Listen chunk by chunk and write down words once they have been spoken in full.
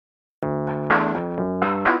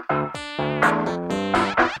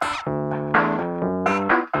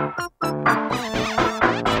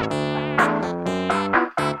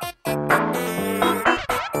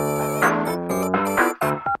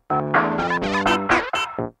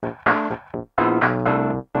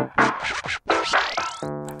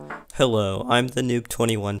Hello, I'm the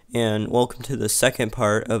Noob21, and welcome to the second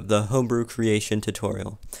part of the Homebrew creation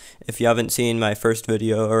tutorial. If you haven't seen my first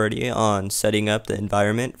video already on setting up the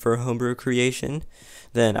environment for Homebrew creation,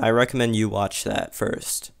 then I recommend you watch that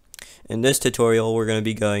first. In this tutorial, we're going to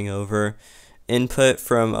be going over input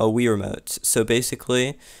from a Wii Remote. So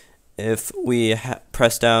basically, if we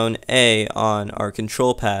press down A on our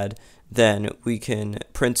control pad, then we can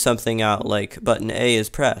print something out like button A is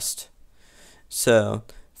pressed. So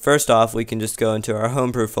first off, we can just go into our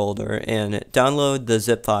Homebrew folder and download the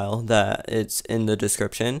zip file that it's in the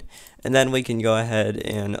description, and then we can go ahead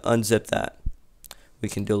and unzip that. We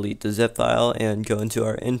can delete the zip file and go into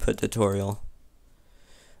our input tutorial.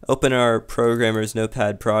 Open our programmer's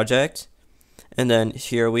notepad project, and then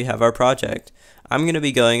here we have our project. I'm going to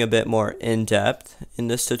be going a bit more in-depth in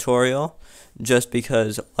this tutorial, just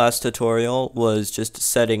because last tutorial was just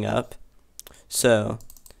setting up. So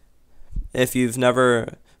if you've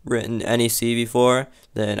never written any C before,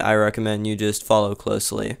 then I recommend you just follow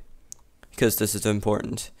closely, because this is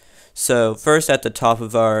important. So first, at the top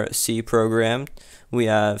of our C program, we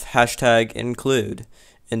have #include,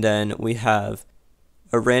 and then we have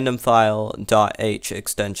a random file .h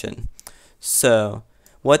extension. So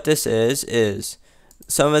what this is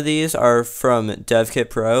some of these are from DevKit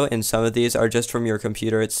Pro and some of these are just from your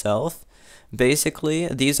computer itself. Basically,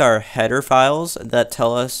 these are header files that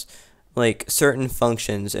tell us like certain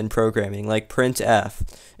functions in programming, like printf.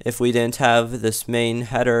 If we didn't have this main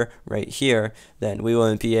header right here, then we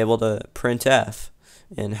wouldn't be able to printf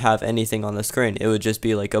and have anything on the screen. It would just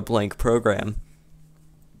be like a blank program.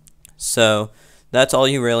 So that's all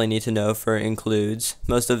you really need to know for includes.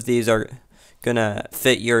 Most of these are gonna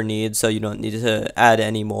fit your needs, so you don't need to add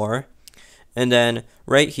any more. And then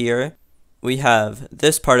right here we have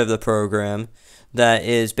this part of the program that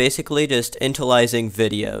is basically just initializing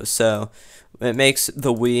video. So it makes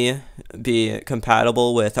the Wii be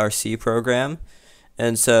compatible with our C program,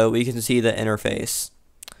 and so we can see the interface.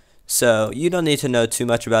 So you don't need to know too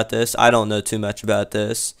much about this. I don't know too much about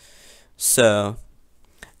this. So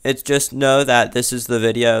it's just know that this is the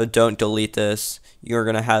video. Don't delete this. You're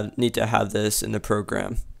gonna need to have this in the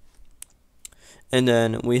program. And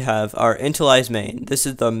then we have our Intellize Main. This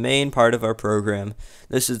is the main part of our program.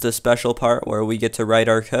 This is the special part where we get to write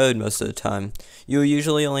our code most of the time. You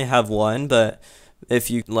usually only have one, but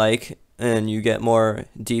if you like and you get more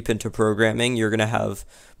deep into programming, you're going to have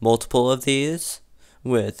multiple of these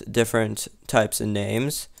with different types of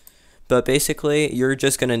names. But basically, you're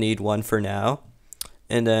just going to need one for now.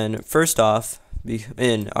 And then first off,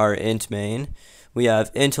 in our int main, we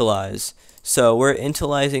have Intellize. So we're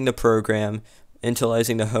initializing the program,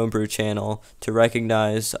 initializing the Homebrew channel to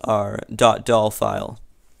recognize our .dol file.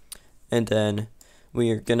 And then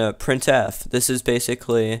we're gonna printf. This is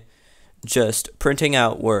basically just printing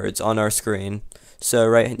out words on our screen. So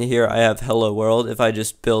right here I have hello world. If I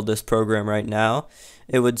just build this program right now,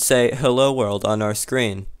 it would say hello world on our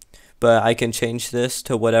screen. But I can change this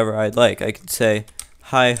to whatever I'd like. I could say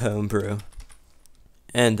hi Homebrew,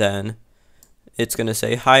 and then it's gonna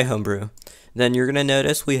say hi Homebrew. Then you're going to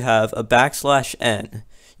notice we have a \n.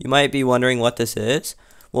 You might be wondering what this is.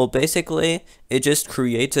 Well, basically, it just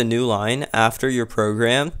creates a new line after your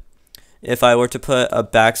program. If I were to put a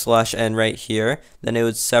 \n right here, then it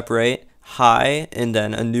would separate hi and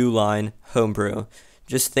then a new line Homebrew.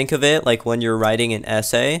 Just think of it like when you're writing an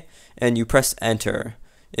essay and you press enter.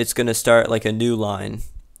 It's going to start like a new line.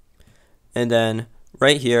 And then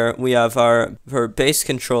right here, we have our base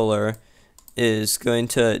controller is going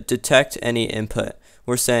to detect any input.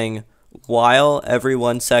 We're saying while every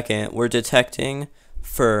 1 second we're detecting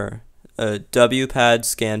for WPAD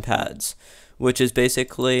scan pads, which is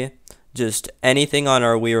basically just anything on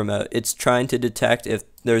our Wii Remote. It's trying to detect if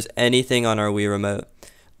there's anything on our Wii Remote,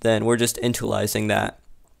 then we're just initializing that.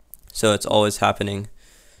 So it's always happening.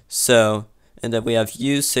 So, and then we have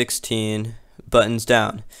U16 buttons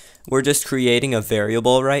down. We're just creating a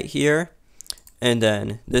variable right here. And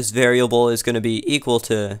then this variable is going to be equal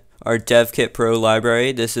to our DevKit Pro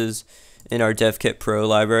library. This is in our DevKit Pro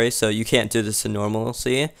library, so you can't do this in normal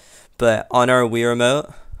C. But on our Wii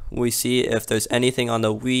Remote, we see if there's anything on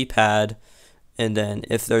the Wii pad, and then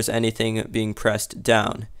if there's anything being pressed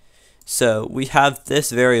down. So we have this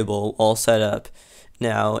variable all set up.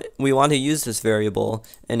 Now we want to use this variable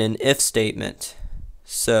in an if statement.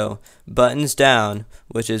 So buttons down,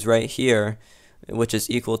 which is right here, which is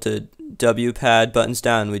equal to WPAD buttons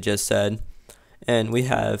down, we just said, and we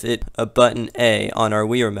have it a button A on our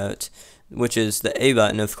Wii Remote, which is the A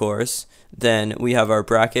button, of course. Then we have our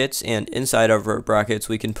brackets, and inside of our brackets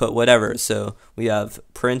we can put whatever. So we have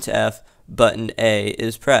printf button A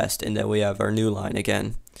is pressed, and then we have our new line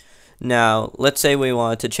again. Now, let's say we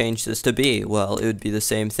wanted to change this to B. Well, it would be the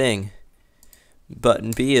same thing. Button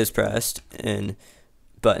B is pressed, and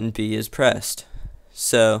button B is pressed.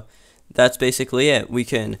 So that's basically it. We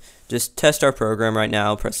can just test our program right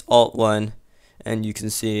now, press Alt-1, and you can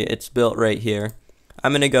see it's built right here.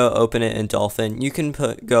 I'm going to go open it in Dolphin. You can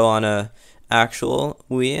go on a actual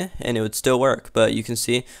Wii and it would still work, but you can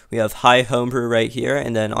see we have Hi Homebrew right here,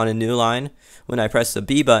 and then on a new line, when I press the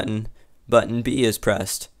B button, button B is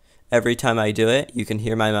pressed. Every time I do it, you can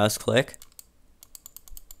hear my mouse click.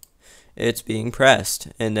 It's being pressed,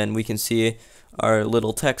 and then we can see our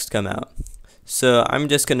little text come out. So I'm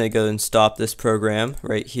just going to go and stop this program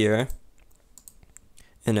right here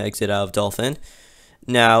and exit out of Dolphin.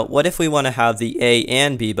 Now, what if we want to have the A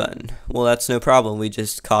and B button? Well, that's no problem. We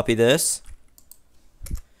just copy this,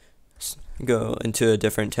 go into a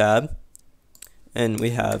different tab, and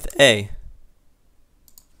we have A.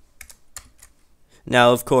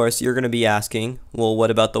 Now, of course, you're going to be asking, well,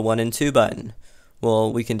 what about the 1 and 2 button?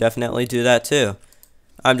 Well, we can definitely do that too.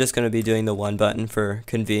 I'm just going to be doing the 1 button for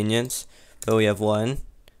convenience, but we have 1,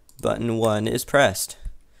 button 1 is pressed.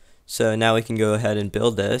 So now we can go ahead and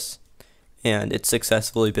build this, and it's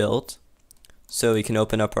successfully built. So we can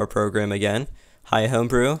open up our program again. Hi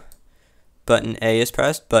Homebrew, button A is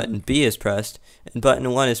pressed, button B is pressed, and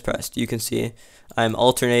button 1 is pressed. You can see I'm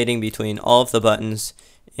alternating between all of the buttons,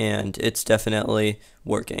 and it's definitely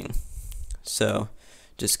working. So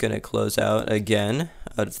just going to close out again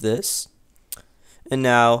out of this. And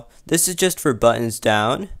now this is just for buttons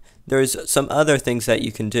down. There's some other things that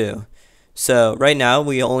you can do. So right now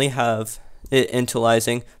we only have it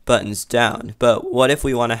initializing buttons down, but what if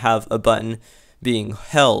we want to have a button being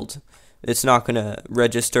held? It's not going to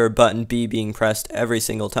register button B being pressed every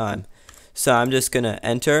single time. So I'm just going to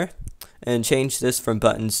enter and change this from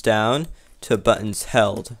buttons down to buttons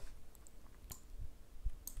held.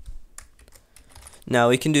 Now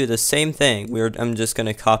we can do the same thing. I'm just going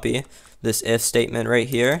to copy this if statement right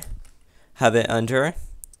here, have it under,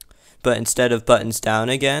 but instead of buttons down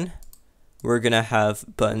again, we're going to have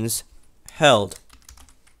buttons held.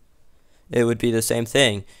 It would be the same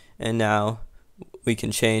thing, and now we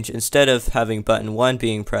can change, instead of having button 1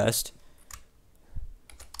 being pressed,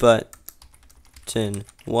 button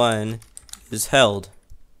 1 is held.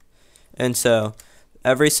 And so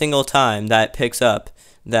every single time that picks up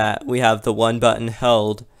that we have the 1 button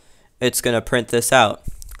held, it's going to print this out.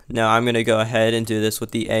 Now I'm going to go ahead and do this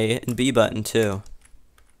with the A and B button too.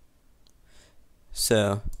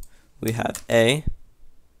 So we have A.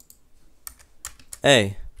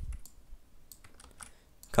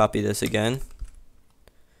 Copy this again,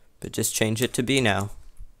 but just change it to B now.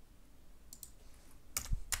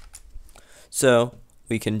 So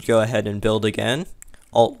we can go ahead and build again,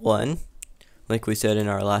 Alt-1, like we said in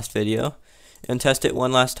our last video, and test it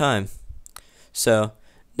one last time. So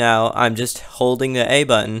now I'm just holding the A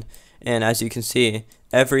button, and as you can see,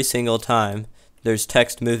 every single time there's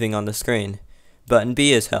text moving on the screen. Button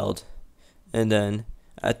B is held, and then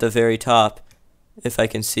at the very top, if I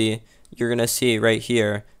can see, you're going to see right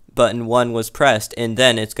here, button 1 was pressed, and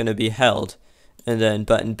then it's going to be held. And then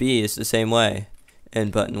button B is the same way,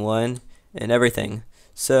 and button 1, and everything.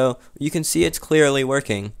 So you can see it's clearly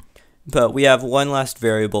working. But we have one last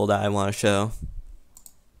variable that I want to show.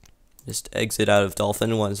 Just exit out of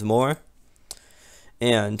Dolphin once more.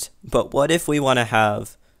 But what if we want to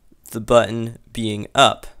have the button being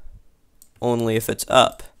up? Only if it's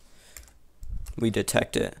up, we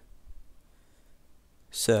detect it.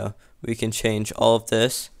 So we can change all of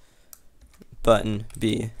this, button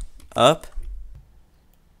be up.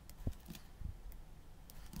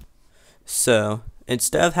 So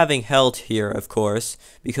instead of having held here, of course,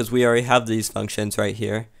 because we already have these functions right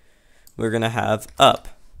here, we're going to have up.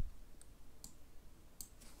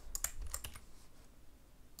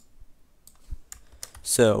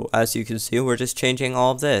 So as you can see, we're just changing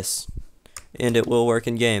all of this, and it will work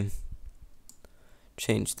in game.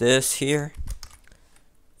 Change this here,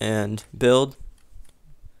 and build.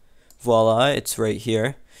 Voila, it's right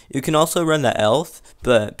here. You can also run the ELF,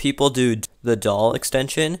 but people do the doll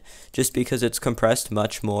extension just because it's compressed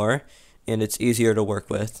much more and it's easier to work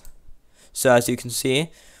with. So as you can see,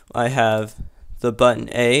 I have the button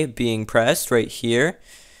A being pressed right here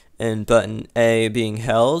and button A being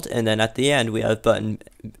held, and then at the end we have button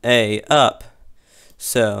A up.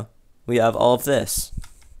 So we have all of this.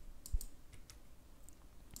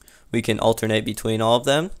 We can alternate between all of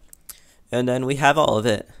them, and then we have all of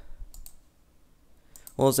it.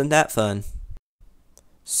 Well, isn't that fun?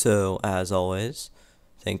 So, as always,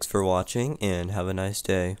 thanks for watching and have a nice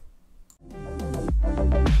day.